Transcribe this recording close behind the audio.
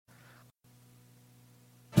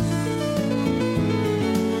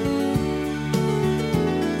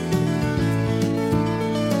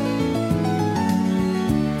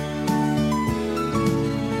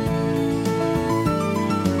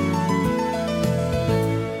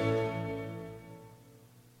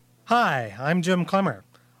Hi, I'm Jim Clemmer,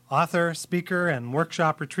 author, speaker, and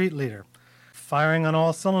workshop retreat leader. Firing on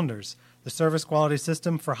all cylinders, the service quality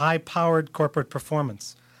system for high-powered corporate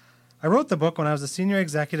performance. I wrote the book when I was a senior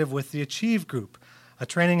executive with the Achieve Group, a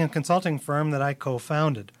training and consulting firm that I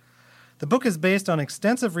co-founded. The book is based on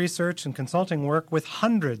extensive research and consulting work with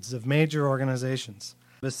hundreds of major organizations.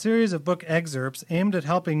 A series of book excerpts aimed at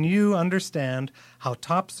helping you understand how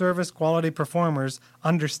top service quality performers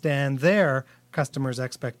understand their customers'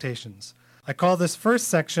 expectations. I call this first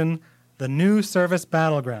section the New Service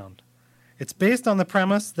Battleground. It's based on the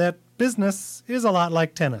premise that business is a lot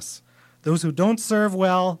like tennis. Those who don't serve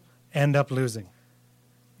well end up losing.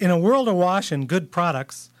 In a world awash in good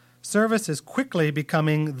products, service is quickly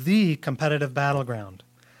becoming the competitive battleground.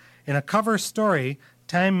 In a cover story,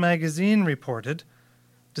 Time magazine reported,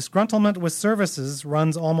 disgruntlement with services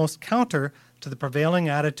runs almost counter to the prevailing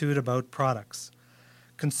attitude about products.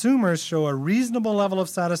 Consumers show a reasonable level of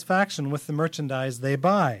satisfaction with the merchandise they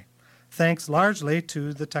buy, thanks largely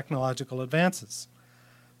to the technological advances.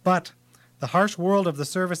 But the harsh world of the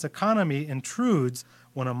service economy intrudes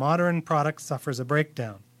when a modern product suffers a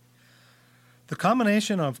breakdown. The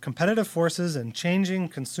combination of competitive forces and changing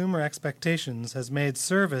consumer expectations has made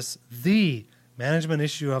service the management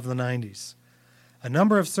issue of the 90s. A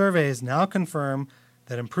number of surveys now confirm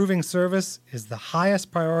that improving service is the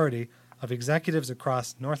highest priority of executives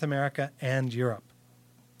across North America and Europe.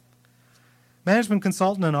 Management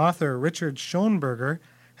consultant and author Richard Schoenberger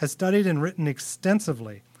has studied and written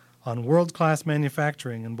extensively on world-class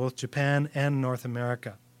manufacturing in both Japan and North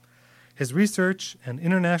America. His research and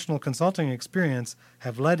international consulting experience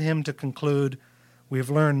have led him to conclude,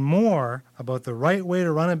 we've learned more about the right way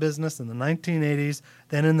to run a business in the 1980s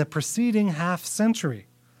than in the preceding half-century.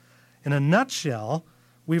 In a nutshell,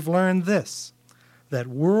 we've learned this, that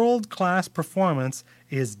world-class performance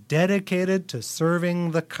is dedicated to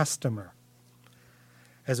serving the customer.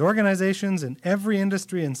 As organizations in every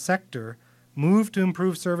industry and sector move to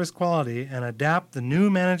improve service quality and adapt the new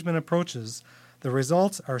management approaches, the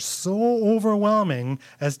results are so overwhelming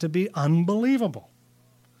as to be unbelievable.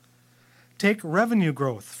 Take revenue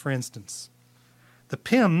growth, for instance. The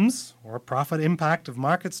PIMS, or Profit Impact of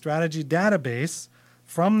Market Strategy database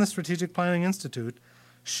from the Strategic Planning Institute,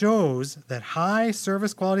 shows that high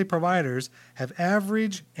service quality providers have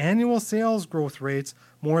average annual sales growth rates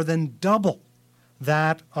more than double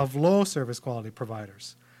that of low service quality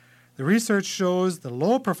providers. The research shows the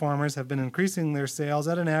low performers have been increasing their sales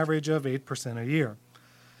at an average of 8% a year.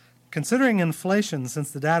 Considering inflation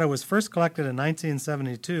since the data was first collected in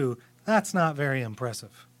 1972, that's not very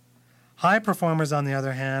impressive. High performers, on the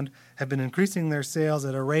other hand, have been increasing their sales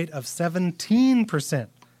at a rate of 17%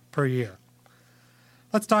 per year.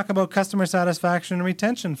 Let's talk about customer satisfaction and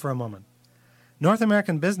retention for a moment. North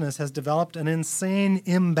American business has developed an insane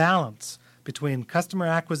imbalance between customer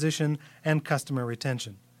acquisition and customer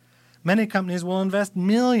retention. Many companies will invest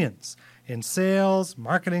millions in sales,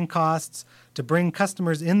 marketing costs to bring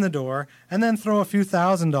customers in the door and then throw a few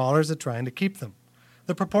 $1,000s at trying to keep them.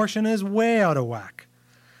 The proportion is way out of whack.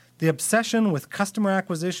 The obsession with customer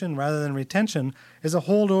acquisition rather than retention is a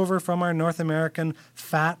holdover from our North American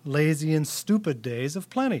fat, lazy, and stupid days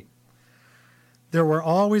of plenty. There were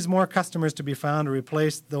always more customers to be found to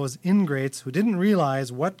replace those ingrates who didn't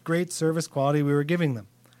realize what great service quality we were giving them.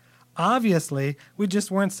 Obviously, we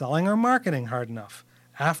just weren't selling or marketing hard enough.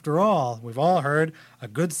 After all, we've all heard a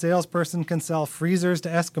good salesperson can sell freezers to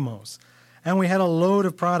Eskimos, and we had a load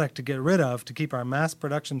of product to get rid of to keep our mass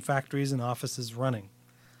production factories and offices running.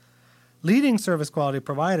 Leading service quality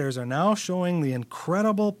providers are now showing the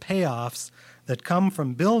incredible payoffs that come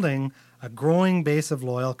from building a growing base of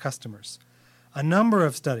loyal customers. A number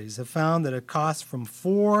of studies have found that it costs from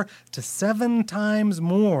 4 to 7 times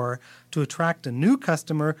more to attract a new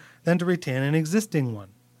customer than to retain an existing one.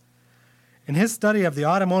 In his study of the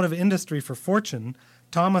automotive industry for Fortune,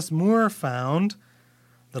 Thomas Moore found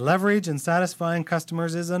the leverage in satisfying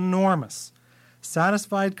customers is enormous.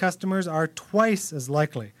 Satisfied customers are twice as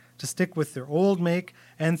likely to stick with their old make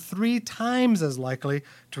and 3 times as likely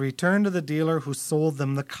to return to the dealer who sold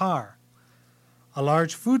them the car. A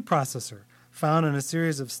large food processor found in a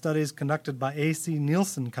series of studies conducted by A.C.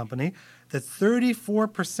 Nielsen Company that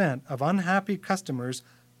 34% of unhappy customers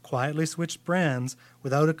quietly switched brands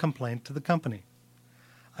without a complaint to the company.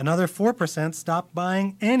 Another 4% stopped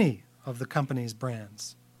buying any of the company's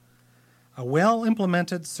brands. A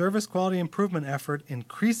well-implemented service quality improvement effort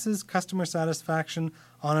increases customer satisfaction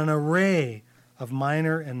on an array of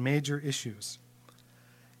minor and major issues.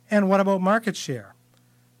 And what about market share?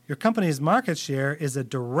 Your company's market share is a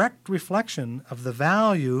direct reflection of the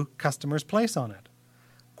value customers place on it.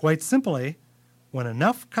 Quite simply, When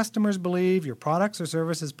enough customers believe your products or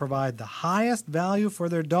services provide the highest value for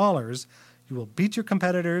their dollars, you will beat your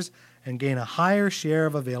competitors and gain a higher share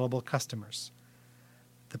of available customers.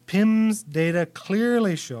 The PIMS data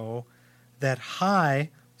clearly show that high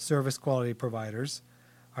service quality providers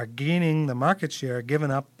are gaining the market share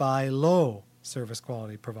given up by low service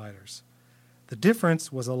quality providers. The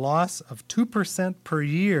difference was a loss of 2% per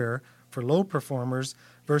year for low performers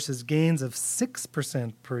versus gains of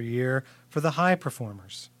 6% per year for the high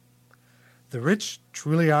performers. The rich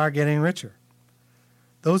truly are getting richer.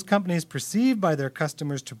 Those companies perceived by their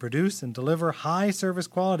customers to produce and deliver high service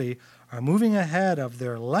quality are moving ahead of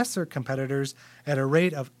their lesser competitors at a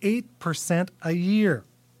rate of 8% a year.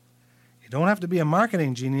 You don't have to be a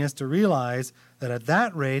marketing genius to realize that at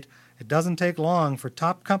that rate, it doesn't take long for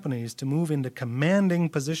top companies to move into commanding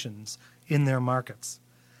positions in their markets.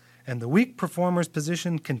 And the weak performers'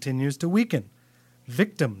 position continues to weaken,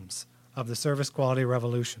 victims of the service quality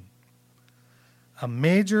revolution. A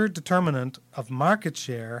major determinant of market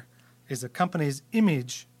share is a company's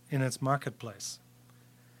image in its marketplace.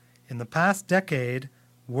 In the past decade,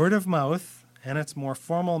 word of mouth and its more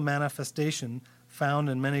formal manifestation found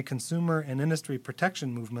in many consumer and industry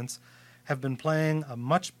protection movements have been playing a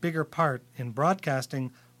much bigger part in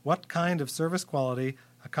broadcasting what kind of service quality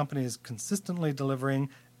a company is consistently delivering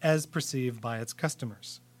as perceived by its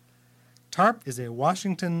customers. TARP is a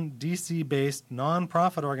Washington, D.C.-based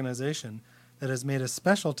nonprofit organization that has made a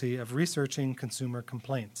specialty of researching consumer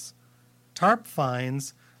complaints. TARP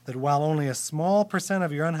finds that while only a small percent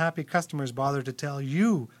of your unhappy customers bother to tell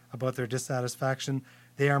you about their dissatisfaction,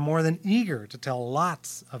 they are more than eager to tell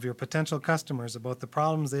lots of your potential customers about the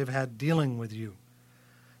problems they've had dealing with you.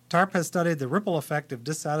 TARP has studied the ripple effect of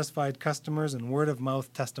dissatisfied customers and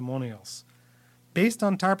word-of-mouth testimonials. Based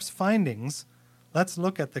on TARP's findings, let's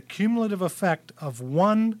look at the cumulative effect of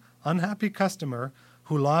one unhappy customer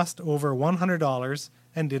who lost over $100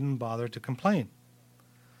 and didn't bother to complain.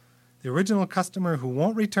 The original customer who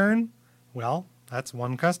won't return, well, that's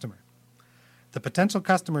one customer. The potential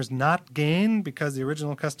customers not gained because the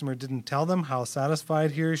original customer didn't tell them how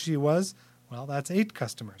satisfied he or she was, well, that's 8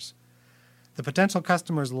 customers. The potential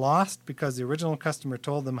customers lost because the original customer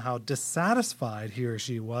told them how dissatisfied he or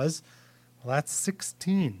she was, well, that's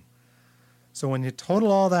 16. So when you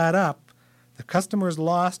total all that up, the customers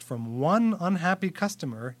lost from one unhappy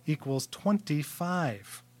customer equals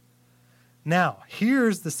 25. Now,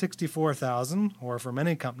 here's the $64,000, or for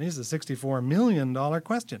many companies, the $64 million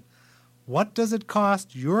question. What does it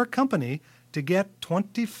cost your company to get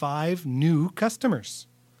 25 new customers?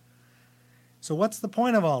 So what's the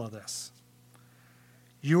point of all of this?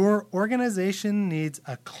 Your organization needs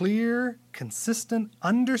a clear, consistent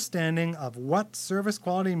understanding of what service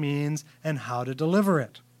quality means and how to deliver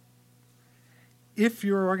it. If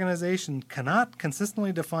your organization cannot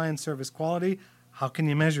consistently define service quality, how can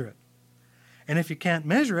you measure it? And if you can't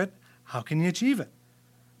measure it, how can you achieve it?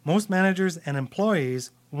 Most managers and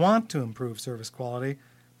employees want to improve service quality,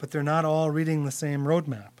 but they're not all reading the same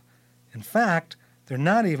roadmap. In fact, they're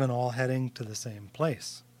not even all heading to the same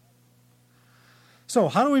place. So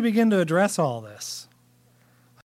how do we begin to address all this?